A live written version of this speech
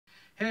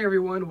Hey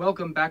everyone,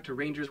 welcome back to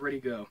Rangers Ready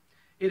Go.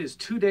 It is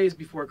 2 days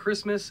before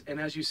Christmas,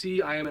 and as you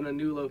see, I am in a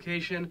new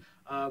location.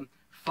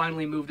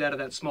 Finally moved out of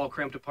that small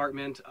cramped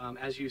apartment.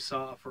 As you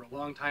saw, for a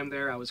long time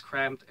there, I was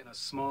cramped in a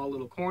small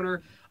little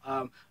corner.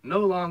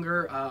 No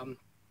longer.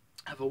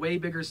 Have a way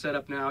bigger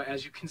setup now,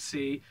 as you can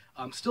see.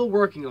 I'm still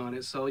working on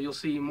it, so you'll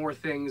see more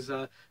things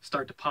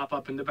start to pop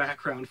up in the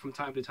background from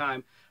time to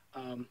time.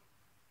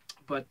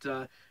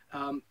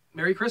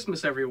 Merry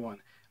Christmas, everyone.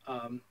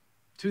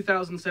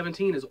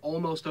 2017 is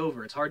almost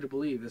over. It's hard to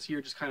believe. This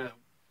year just kind of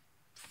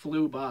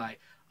flew by.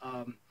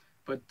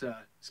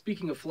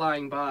 Speaking of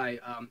flying by,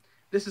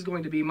 this is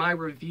going to be my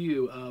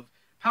review of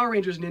Power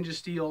Rangers Ninja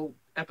Steel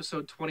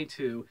Episode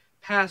 22,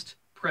 Past,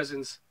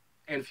 Presence,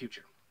 and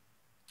Future.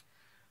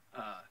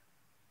 I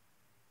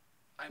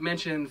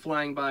mentioned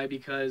flying by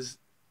because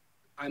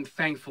I'm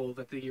thankful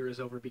that the year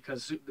is over,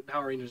 because the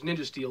Power Rangers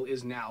Ninja Steel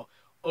is now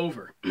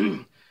over.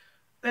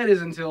 That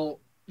is until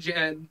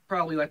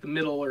probably like the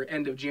middle or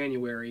end of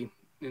January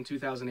in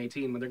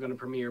 2018 when they're going to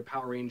premiere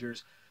Power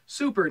Rangers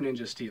Super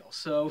Ninja Steel.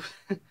 So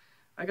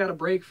I got a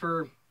break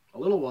for a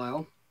little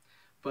while,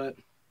 but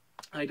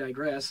I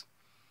digress.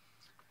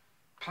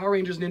 Power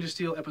Rangers Ninja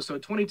Steel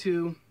Episode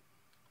 22,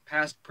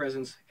 Past,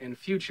 Presence, and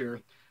Future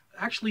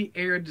actually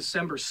aired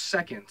December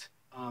 2nd,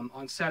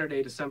 on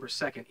Saturday, December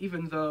 2nd.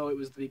 Even though it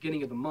was the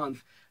beginning of the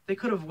month, they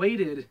could have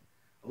waited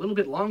a little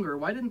bit longer.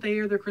 Why didn't they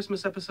air their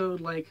Christmas episode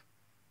like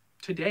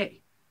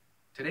today?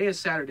 Today is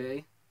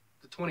Saturday,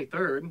 the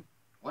 23rd.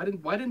 Why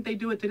didn't they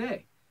do it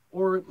today?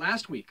 Or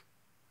last week,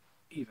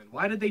 even?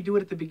 Why did they do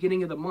it at the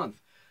beginning of the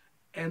month?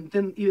 And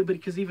then,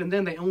 because even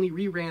then, they only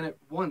reran it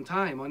one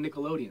time on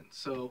Nickelodeon.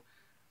 So,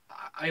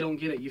 I don't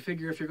get it. You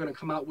figure if you're going to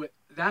come out with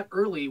that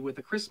early with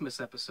a Christmas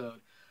episode,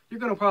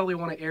 you're going to probably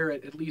want to air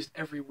it at least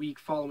every week,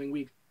 following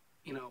week,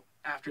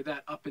 after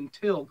that, up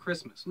until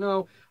Christmas.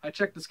 No, I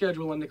checked the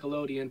schedule on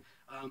Nickelodeon.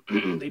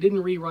 They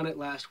didn't rerun it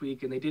last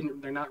week, and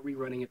they're not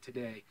rerunning it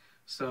today.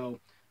 So,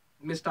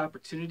 missed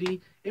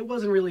opportunity. It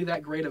wasn't really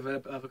that great of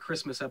a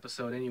Christmas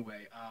episode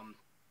anyway.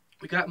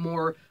 We got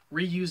more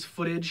reused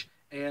footage,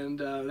 and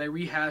they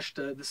rehashed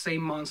the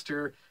same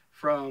monster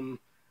from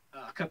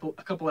a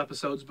couple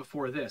episodes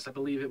before this. I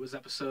believe it was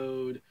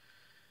episode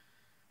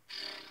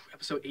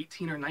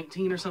 18 or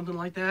 19 or something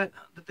like that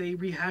they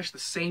rehashed the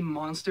same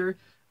monster.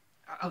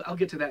 I'll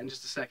get to that in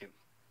just a second.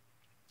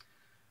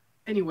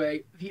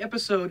 Anyway, the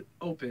episode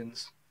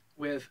opens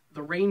with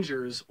the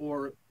Rangers,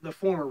 or the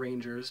former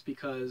Rangers,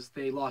 because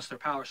they lost their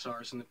power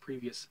stars in the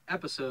previous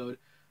episode,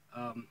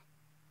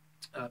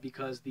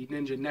 because the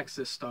Ninja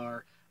Nexus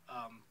star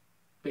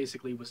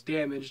basically was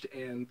damaged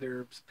and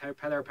their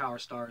power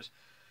stars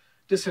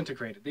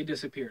disintegrated. They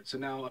disappeared. So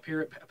now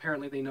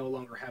apparently they no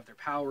longer have their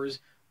powers,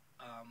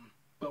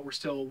 but we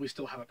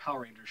still have a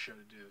Power Rangers show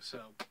to do. So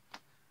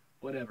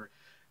whatever.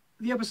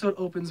 The episode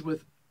opens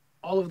with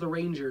all of the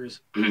Rangers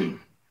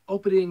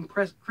opening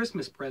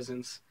Christmas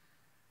presents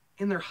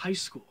in their high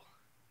school.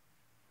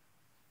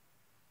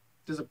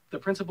 Does the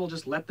principal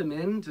just let them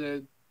in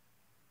to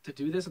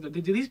do this?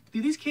 Do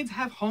these kids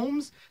have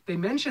homes? They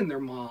mention their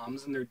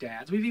moms and their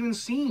dads. We've even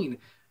seen,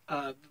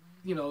 the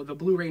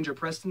Blue Ranger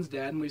Preston's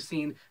dad, and we've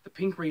seen the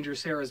Pink Ranger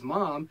Sarah's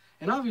mom,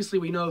 and obviously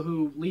we know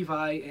who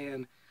Levi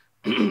and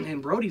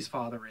and Brody's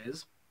father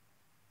is.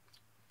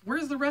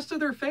 Where's the rest of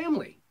their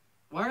family?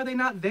 Why are they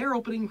not there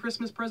opening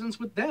Christmas presents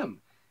with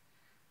them?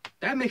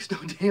 That makes no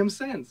damn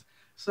sense.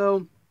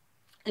 So,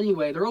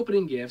 anyway, they're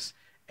opening gifts,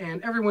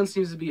 and everyone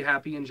seems to be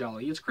happy and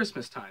jolly. It's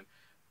Christmas time.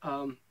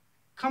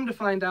 Come to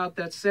find out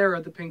that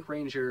Sarah, the Pink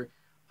Ranger,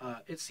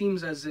 it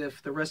seems as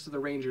if the rest of the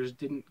Rangers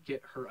didn't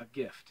get her a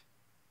gift.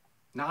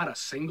 Not a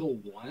single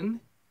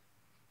one?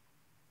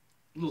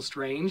 A little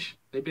strange.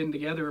 They've been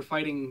together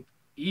fighting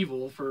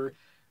evil for,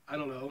 I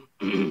don't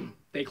know,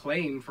 they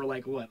claim for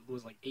like, what, it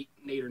was like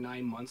 8 or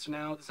 9 months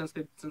now since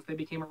they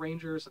became a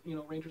Ranger,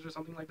 Rangers or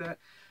something like that.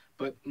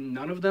 But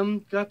none of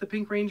them got the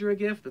Pink Ranger a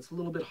gift. That's a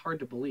little bit hard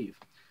to believe.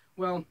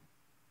 Well,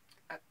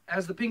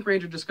 as the Pink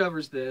Ranger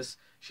discovers this,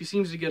 she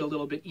seems to get a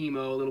little bit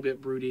emo, a little bit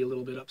broody, a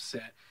little bit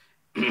upset.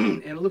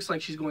 And it looks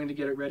like she's going to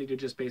get it ready to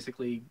just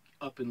basically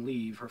up and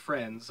leave her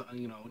friends,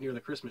 near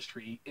the Christmas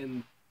tree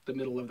in the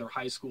middle of their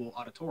high school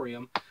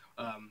auditorium.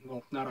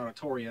 Well, not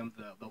auditorium,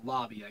 the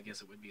lobby, I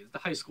guess it would be. It's the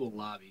high school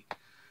lobby.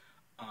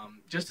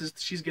 Just as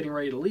she's getting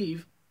ready to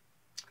leave,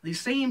 the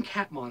same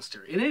cat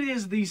monster, and it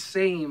is the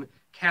same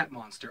cat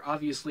monster,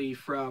 obviously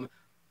from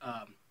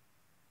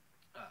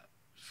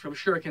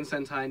Shuriken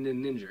Sentai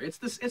Ninja. It's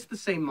the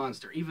same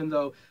monster, even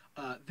though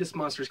this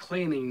monster is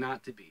claiming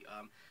not to be.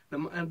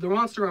 The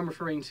monster I'm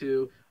referring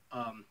to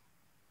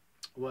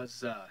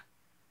was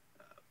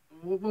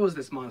what was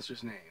this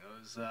monster's name? It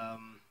was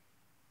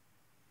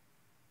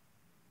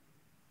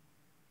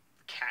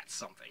cat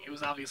something. It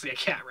was obviously a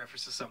cat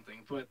reference to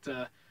something,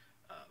 but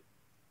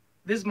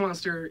this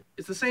monster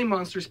is the same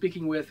monster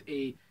speaking with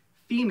a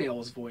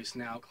female's voice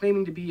now,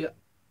 claiming to be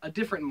a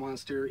different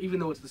monster, even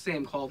though it's the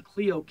same, called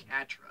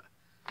Cleocatra.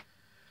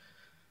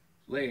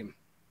 Lame.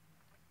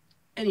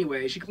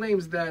 Anyway, she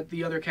claims that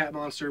the other cat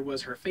monster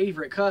was her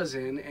favorite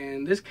cousin,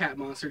 and this cat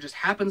monster just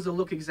happens to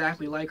look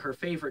exactly like her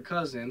favorite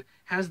cousin,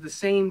 has the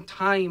same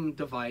time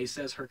device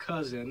as her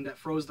cousin that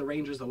froze the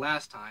Rangers the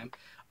last time,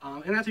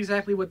 and that's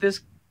exactly what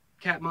this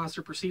cat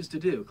monster proceeds to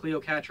do.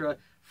 Cleocatra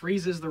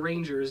freezes the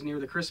Rangers near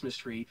the Christmas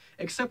tree,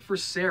 except for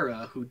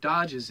Sarah, who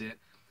dodges it,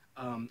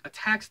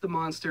 attacks the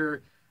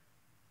monster,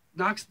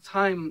 knocks the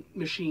time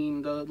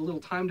machine, the little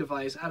time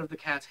device, out of the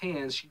cat's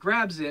hands. She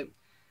grabs it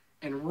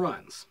and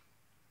runs,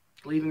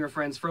 leaving her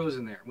friends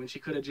frozen there, when she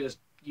could have just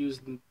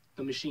used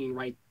the machine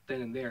right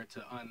then and there to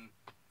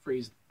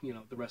unfreeze,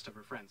 the rest of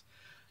her friends.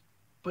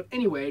 But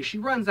anyway, she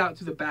runs out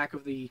to the back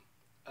of the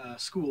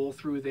school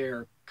through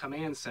their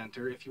command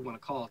center, if you want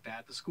to call it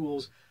that, the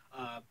school's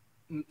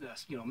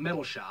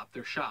metal shop,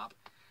 their shop.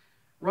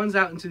 Runs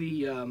out into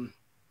the,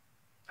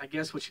 I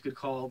guess what you could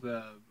call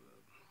the...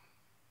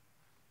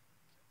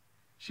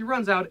 She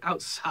runs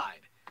outside.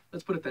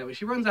 Let's put it that way.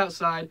 She runs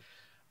outside,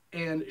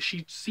 and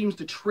she seems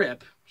to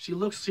trip. She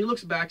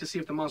looks back to see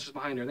if the monster's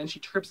behind her. Then she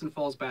trips and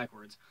falls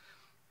backwards.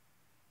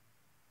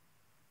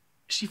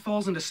 She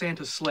falls into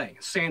Santa's sleigh.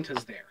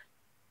 Santa's there.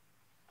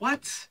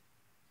 What?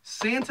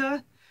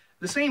 Santa?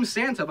 The same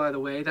Santa, by the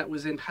way, that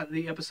was in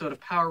the episode of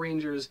Power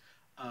Rangers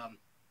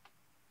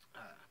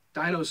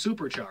Dino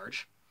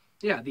Supercharge.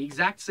 Yeah, the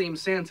exact same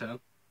Santa,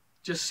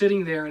 just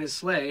sitting there in his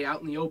sleigh out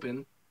in the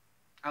open,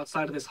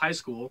 outside of this high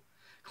school,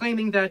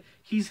 claiming that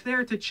he's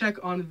there to check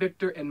on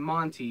Victor and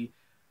Monty,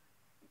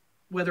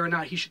 whether or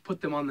not he should put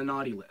them on the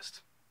naughty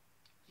list.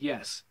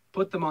 Yes,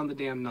 put them on the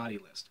damn naughty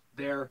list.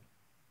 They're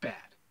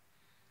bad.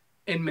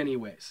 In many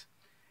ways.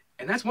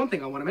 And that's one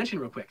thing I want to mention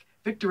real quick.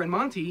 Victor and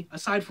Monty,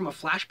 aside from a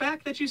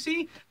flashback that you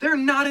see, they're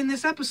not in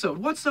this episode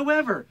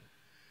whatsoever.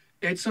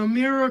 It's a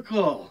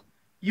miracle.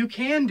 You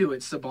can do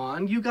it,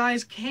 Saban. You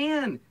guys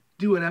can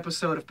do an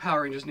episode of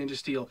Power Rangers Ninja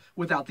Steel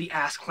without the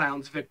ass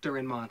clowns Victor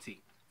and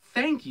Monty.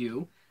 Thank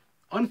you.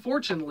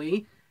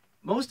 Unfortunately,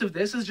 most of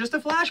this is just a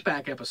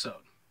flashback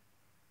episode.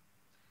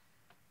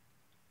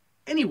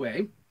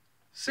 Anyway,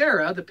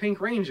 Sarah, the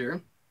Pink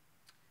Ranger,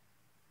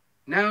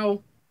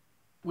 now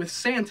with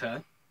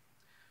Santa,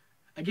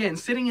 again,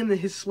 sitting in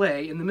his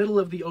sleigh in the middle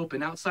of the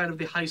open outside of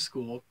the high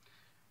school,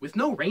 with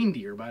no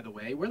reindeer, by the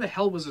way. Where the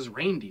hell was his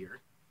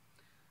reindeer?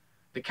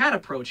 The cat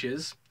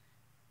approaches,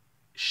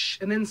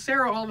 and then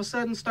Sarah all of a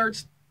sudden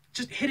starts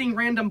just hitting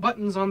random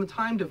buttons on the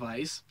time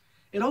device.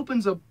 It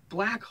opens a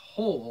black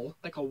hole,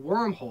 like a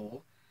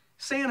wormhole.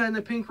 Santa and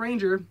the Pink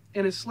Ranger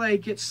and his sleigh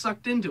get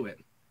sucked into it.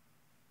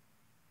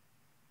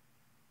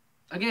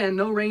 Again,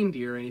 no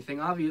reindeer or anything.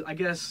 Obviously, I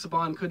guess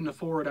Saban couldn't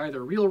afford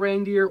either real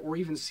reindeer or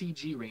even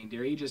CG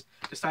reindeer. He just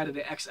decided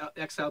to X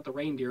out the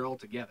reindeer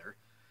altogether.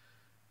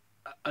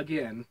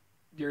 Again,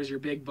 there's your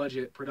big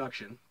budget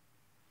production.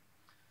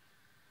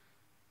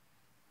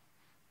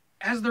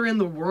 As they're in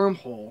the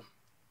wormhole,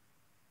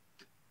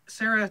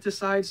 Sarah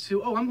decides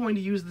to, I'm going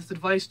to use this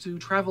device to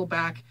travel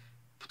back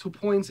to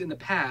points in the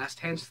past,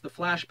 hence the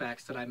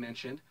flashbacks that I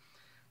mentioned,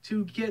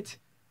 to get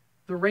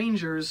the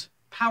Rangers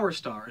power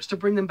stars, to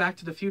bring them back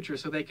to the future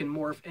so they can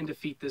morph and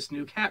defeat this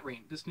new cat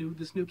this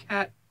new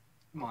cat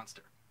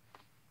monster.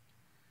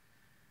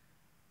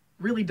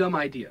 Really dumb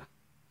idea.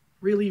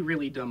 Really,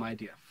 really dumb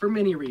idea. For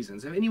many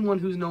reasons. If anyone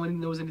who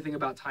knows anything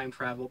about time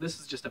travel, this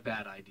is just a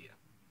bad idea.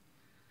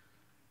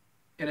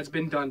 And it's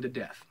been done to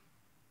death.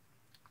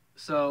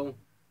 So,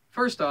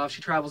 first off,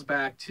 she travels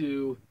back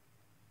to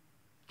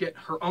get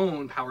her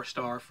own power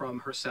star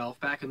from herself,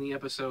 back in the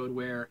episode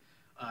where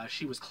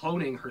she was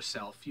cloning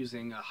herself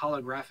using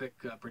holographic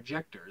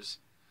projectors.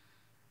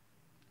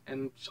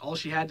 And all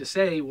she had to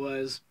say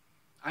was,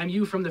 "I'm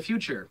you from the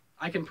future.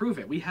 I can prove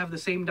it. We have the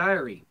same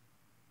diary."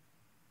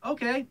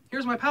 Okay,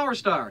 here's my power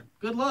star.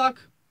 Good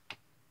luck.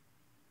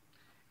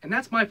 And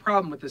that's my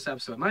problem with this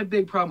episode. My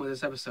big problem with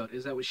this episode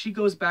is that when she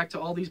goes back to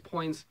all these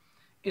points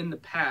in the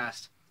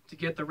past to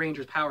get the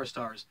Rangers power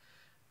stars,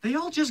 they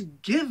all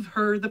just give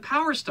her the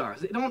power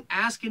stars. They don't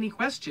ask any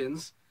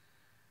questions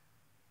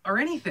or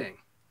anything.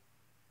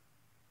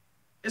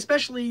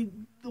 Especially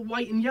the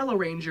white and yellow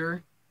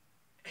Ranger,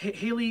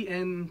 Haley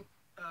and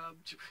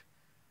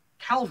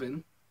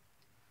Calvin.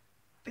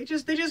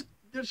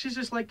 She's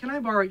just like, can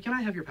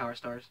I have your power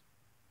stars?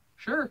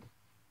 Sure.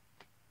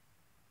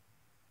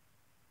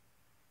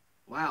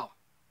 Wow.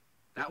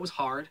 That was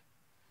hard.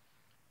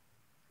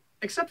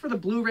 Except for the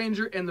Blue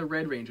Ranger and the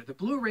Red Ranger. The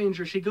Blue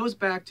Ranger, she goes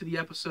back to the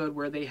episode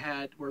where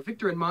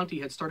Victor and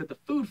Monty had started the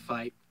food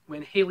fight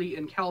when Haley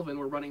and Calvin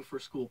were running for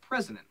school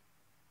president.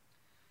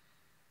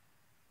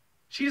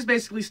 She just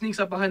basically sneaks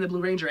up behind the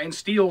Blue Ranger and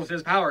steals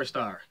his power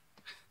star.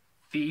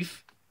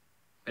 Thief.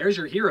 There's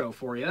your hero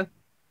for you.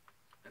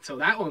 And so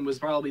that one was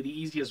probably the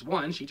easiest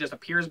one. She just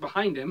appears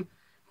behind him,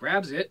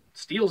 grabs it,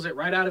 steals it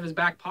right out of his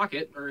back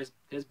pocket, or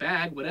his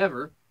bag,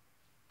 whatever,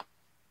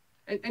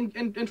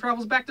 and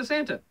travels back to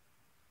Santa.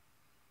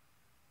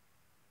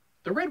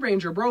 The Red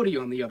Ranger, Brody,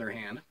 on the other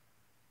hand,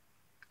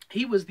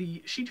 she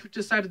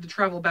decided to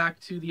travel back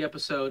to the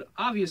episode,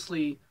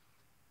 obviously,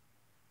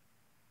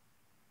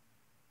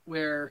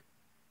 where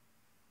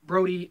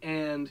Brody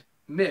and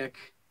Mick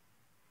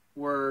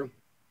were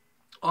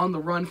on the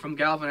run from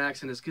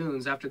Galvanax and his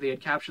goons after they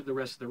had captured the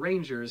rest of the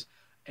Rangers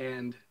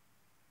and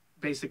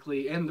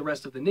basically, and the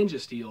rest of the Ninja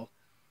Steel,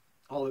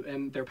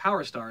 and their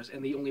Power Stars,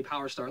 and the only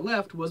Power Star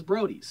left was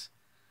Brody's.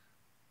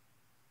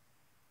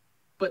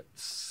 But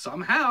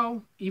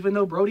somehow, even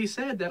though Brody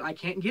said that I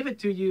can't give it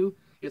to you,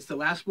 it's the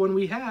last one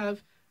we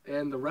have,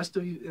 and the rest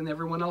of you and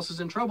everyone else is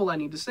in trouble, I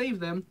need to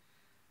save them,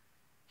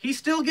 he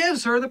still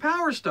gives her the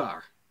Power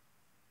Star.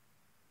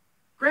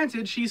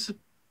 Granted, she's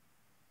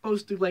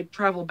supposed to like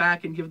travel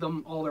back and give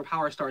them all their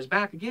Power Stars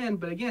back again,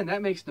 but again,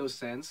 that makes no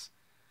sense.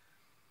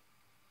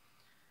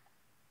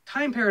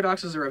 Time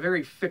paradoxes are a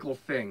very fickle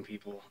thing,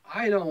 people.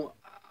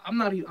 I'm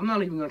not even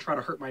going to try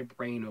to hurt my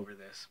brain over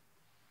this.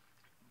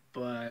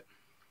 But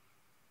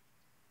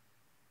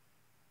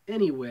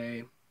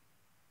anyway,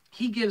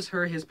 he gives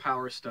her his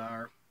Power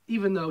Star,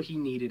 even though he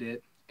needed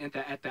it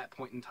at that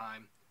point in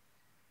time.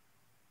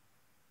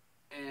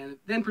 And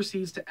then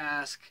proceeds to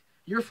ask,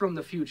 "You're from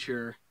the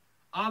future.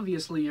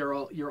 Obviously,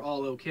 you're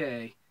all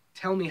okay.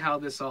 Tell me how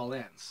this all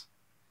ends."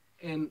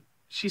 And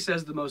she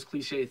says the most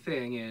cliche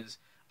thing is,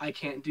 "I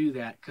can't do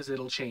that because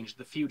it'll change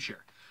the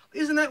future."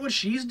 Isn't that what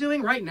she's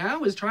doing right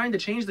now, is trying to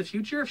change the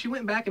future? If she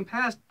went back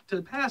to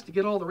the past to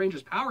get all the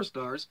Rangers' Power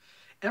Stars,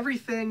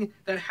 everything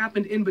that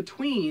happened in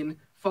between,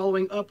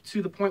 following up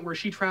to the point where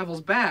she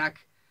travels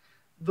back,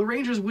 the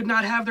Rangers would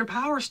not have their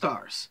Power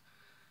Stars.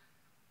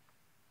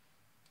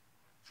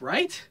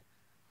 Right?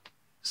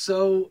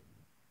 So,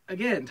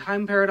 again,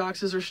 time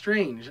paradoxes are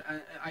strange.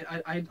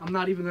 I'm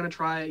not even going to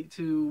try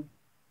to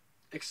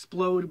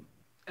explode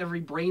every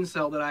brain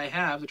cell that I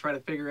have to try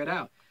to figure it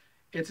out.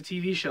 It's a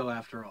TV show,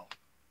 after all.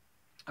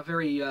 A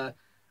very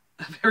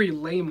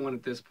lame one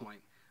at this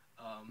point.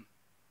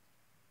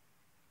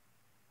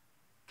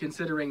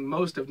 Considering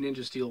most of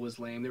Ninja Steel was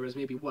lame, there was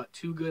maybe,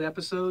 2 good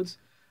episodes?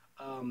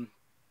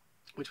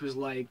 Which was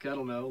like, I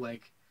don't know,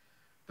 like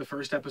the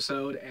first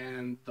episode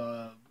and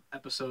the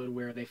episode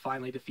where they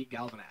finally defeat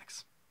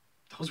Galvanax.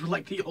 Those were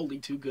like the only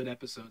 2 good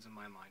episodes in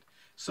my mind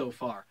so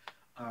far.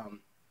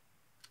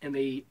 And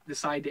they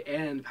decide to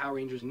end Power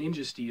Rangers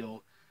Ninja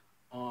Steel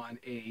on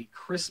a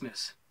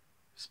Christmas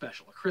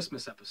special, a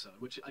Christmas episode,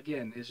 which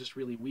again is just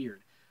really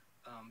weird,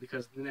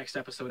 because the next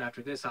episode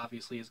after this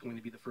obviously is going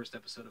to be the first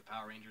episode of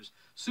Power Rangers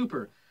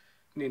Super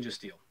Ninja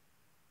Steel.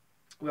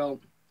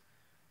 Well,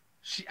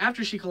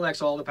 after she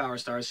collects all the Power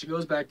Stars, she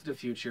goes back to the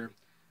future.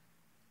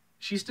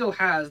 She still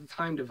has the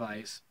time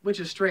device, which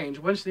is strange.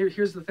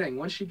 Here's the thing: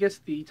 once she gets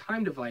the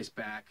time device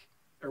back,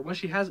 or once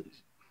she's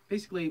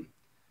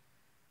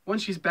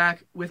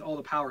back with all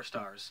the Power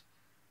Stars,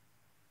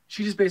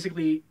 she just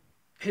basically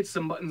hits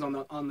some buttons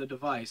on the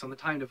device, on the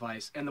time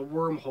device, and the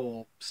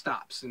wormhole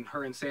stops, and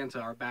her and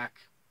Santa are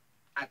back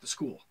at the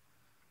school.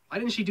 Why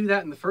didn't she do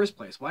that in the first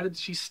place? Why did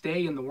she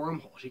stay in the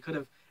wormhole? They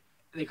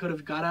could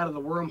have got out of the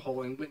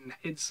wormhole and went and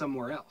hid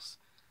somewhere else.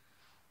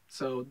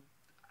 So,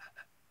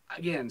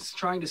 again,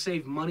 trying to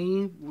save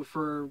money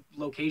for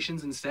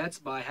locations and sets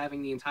by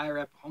having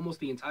almost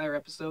the entire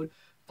episode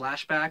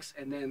flashbacks,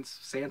 and then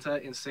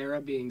Santa and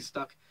Sarah being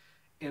stuck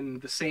in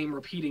the same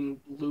repeating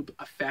loop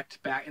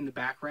effect back in the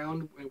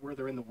background where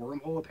they're in the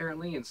wormhole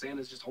apparently, and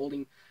Santa's just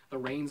holding the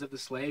reins of the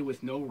sleigh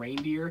with no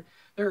reindeer.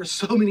 There are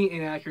so many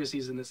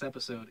inaccuracies in this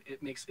episode.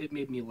 It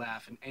made me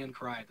laugh and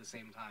cry at the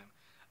same time.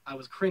 I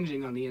was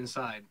cringing on the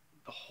inside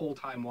the whole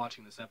time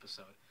watching this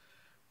episode.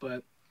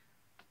 But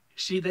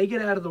they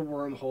get out of the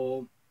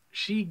wormhole.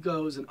 She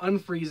goes and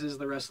unfreezes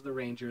the rest of the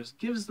Rangers,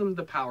 gives them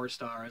the Power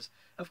Stars.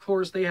 Of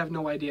course, they have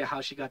no idea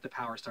how she got the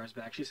Power Stars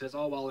back. She says,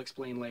 "Oh, I'll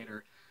explain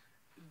later."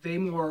 They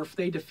morph.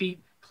 They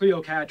defeat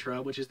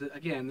Cleopatra, which is,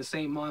 again, the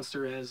same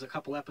monster as a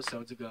couple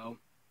episodes ago.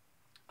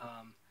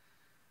 And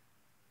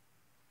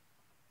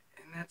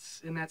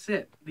that's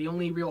it. The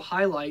only real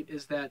highlight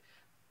is that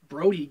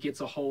Brody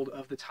gets a hold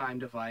of the time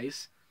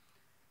device,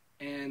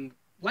 and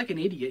like an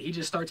idiot, he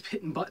just starts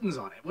hitting buttons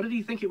on it. What did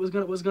he think it was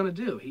gonna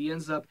do? He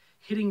ends up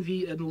hitting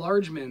the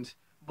enlargement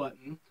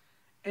button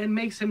and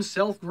makes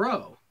himself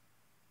grow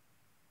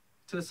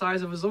to the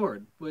size of a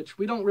Zord, which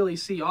we don't really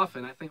see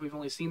often. I think we've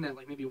only seen that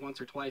like maybe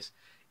once or twice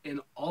in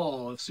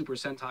all of Super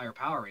Sentai or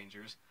Power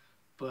Rangers.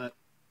 But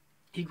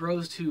he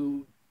grows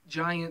to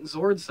giant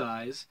Zord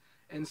size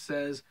and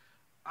says,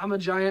 "I'm a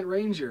giant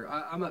ranger.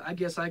 I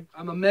guess I'm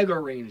a Mega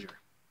Ranger."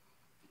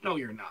 No,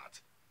 you're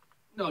not.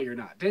 No, you're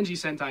not. Denji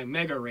Sentai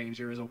Mega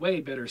Ranger is a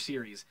way better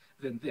series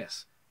than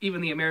this.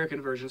 Even the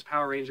American version's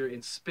Power Ranger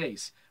in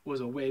Space was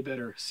a way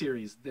better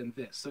series than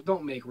this. So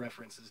don't make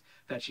references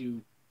that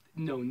you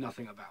know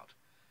nothing about.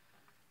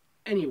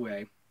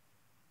 Anyway,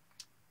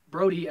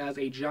 Brody, as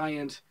a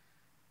giant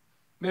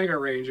Mega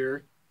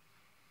Ranger,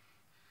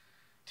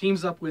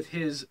 teams up with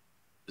his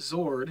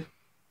Zord,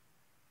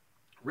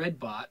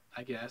 Redbot,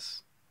 I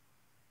guess.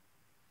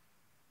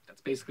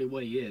 That's basically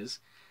what he is.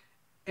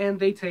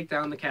 And they take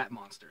down the cat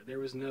monster. There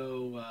was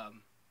no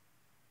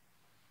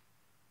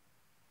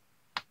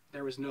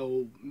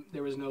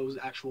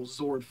actual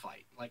Zord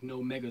fight, like no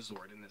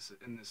Megazord in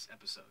this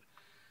episode.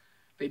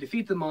 They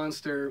defeat the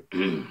monster.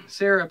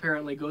 Sarah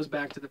apparently goes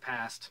back to the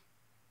past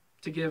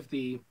to give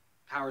the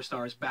Power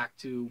Stars back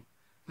to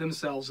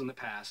themselves in the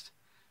past,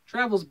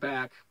 travels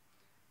back.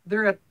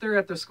 They're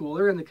at the school.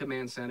 They're in the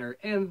command center,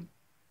 and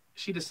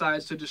she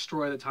decides to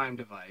destroy the time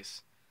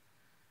device.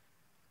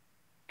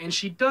 And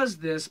she does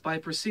this by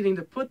proceeding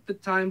to put the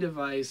time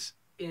device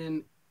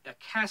in a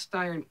cast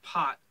iron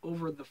pot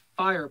over the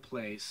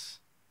fireplace,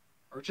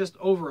 or just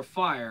over a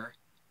fire.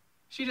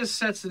 She just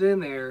sets it in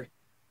there,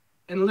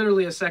 and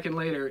literally a second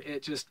later,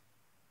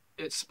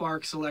 it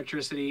sparks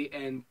electricity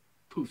and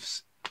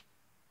poofs.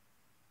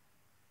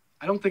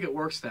 I don't think it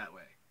works that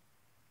way.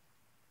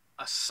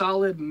 A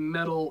solid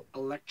metal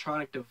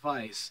electronic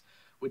device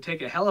would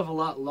take a hell of a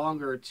lot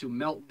longer to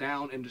melt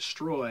down and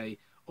destroy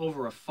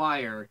over a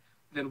fire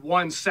than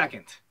 1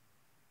 second.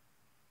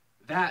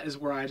 That is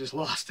where I just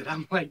lost it.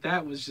 I'm like,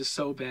 that was just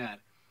so bad.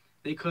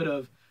 They could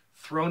have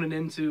thrown it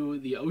into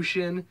the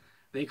ocean.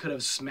 They could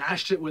have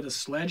smashed it with a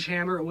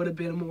sledgehammer. It would have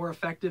been more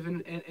effective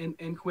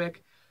and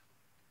quick.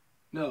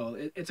 No,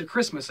 it's a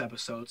Christmas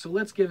episode, so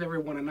let's give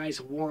everyone a nice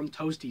warm,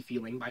 toasty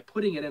feeling by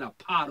putting it in a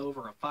pot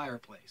over a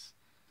fireplace.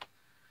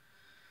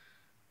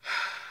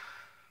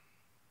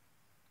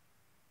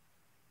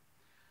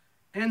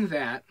 And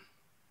that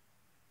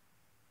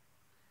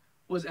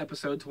was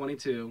episode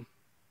 22,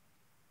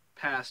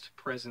 Past,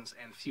 Presence,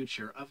 and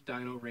Future of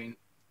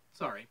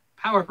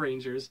Power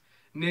Rangers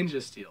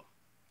Ninja Steel.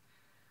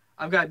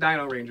 I've got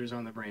Dino Rangers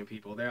on the brain,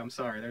 people. I'm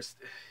sorry.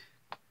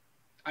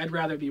 I'd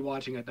rather be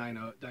watching a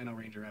Dino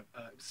Ranger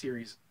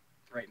series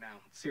right now.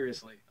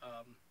 Seriously.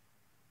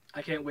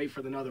 I can't wait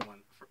for another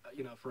one,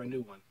 for a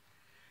new one.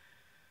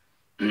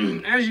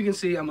 As you can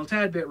see, I'm a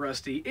tad bit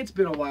rusty. It's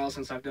been a while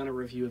since I've done a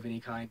review of any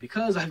kind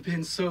because I've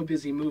been so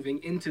busy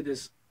moving into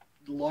this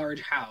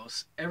large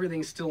house.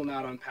 Everything's still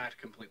not unpacked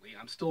completely.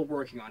 I'm still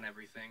working on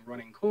everything,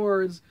 running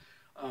cords,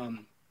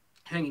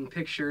 hanging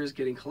pictures,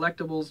 getting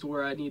collectibles to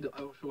where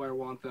I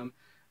want them.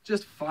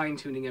 Just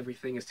fine-tuning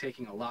everything is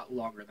taking a lot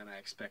longer than I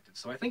expected.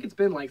 So I think it's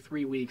been like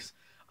 3 weeks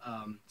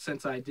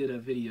since I did a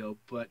video,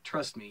 but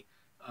trust me,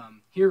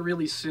 here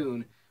really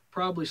soon,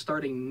 probably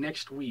starting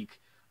next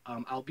week,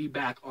 I'll be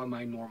back on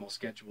my normal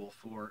schedule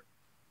for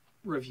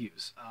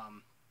reviews.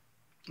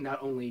 Not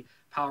only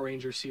Power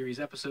Ranger series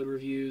episode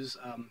reviews,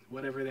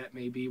 whatever that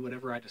may be,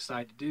 whatever I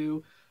decide to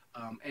do,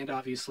 and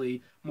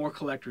obviously more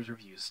collector's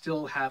reviews.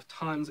 Still have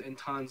tons and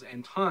tons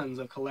and tons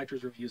of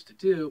collector's reviews to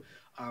do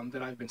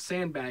that I've been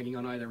sandbagging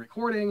on either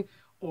recording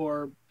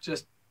or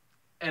just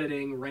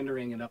editing,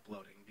 rendering, and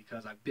uploading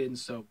because I've been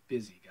so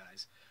busy,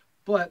 guys.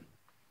 But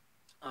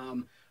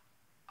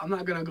I'm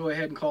not going to go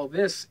ahead and call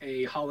this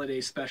a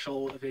holiday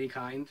special of any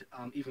kind,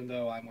 even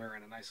though I'm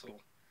wearing a nice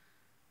little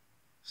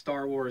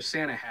Star Wars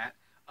Santa hat.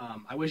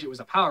 I wish it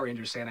was a Power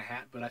Ranger Santa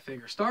hat, but I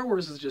figure Star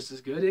Wars is just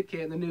as good.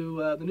 The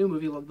new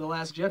movie, The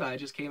Last Jedi,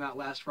 just came out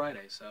last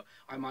Friday, so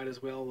I might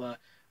as well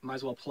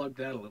plug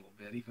that a little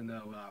bit, even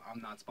though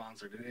I'm not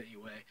sponsored in any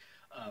way.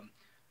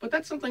 But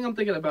that's something I'm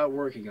thinking about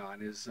working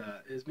on is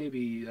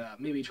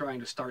maybe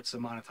trying to start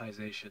some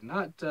monetization,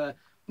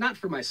 not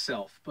for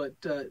myself, but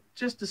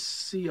just to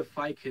see if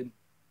I can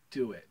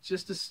do it.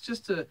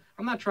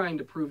 I'm not trying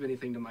to prove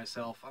anything to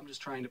myself. I'm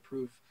just trying to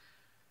prove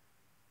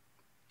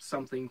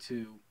something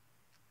to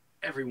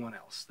everyone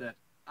else that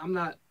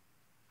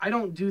I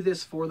don't do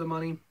this for the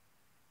money,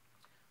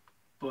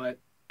 but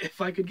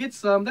if I could get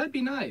some, that'd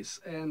be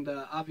nice. And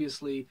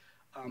obviously,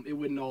 it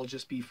wouldn't all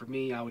just be for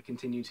me. I would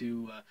continue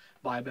to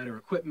buy better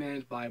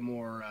equipment, buy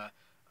more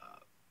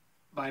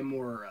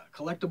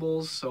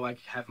collectibles, so I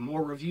have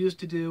more reviews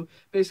to do.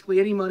 Basically,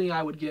 any money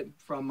I would get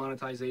from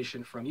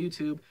monetization from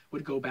YouTube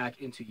would go back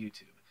into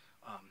YouTube,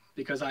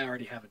 because I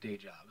already have a day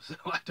job, so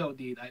I don't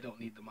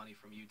need the money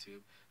from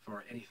YouTube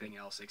for anything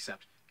else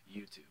except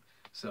YouTube.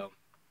 So,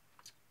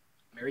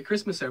 Merry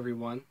Christmas,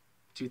 everyone.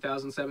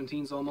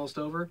 2017's almost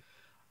over,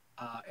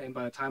 and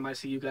by the time I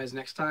see you guys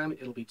next time,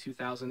 it'll be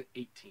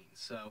 2018.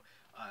 So,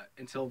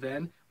 until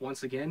then,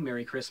 once again,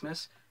 Merry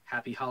Christmas,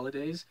 Happy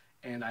Holidays,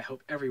 and I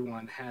hope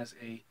everyone has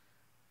a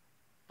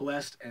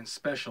blessed and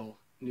special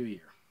New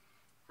Year.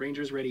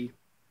 Rangers ready.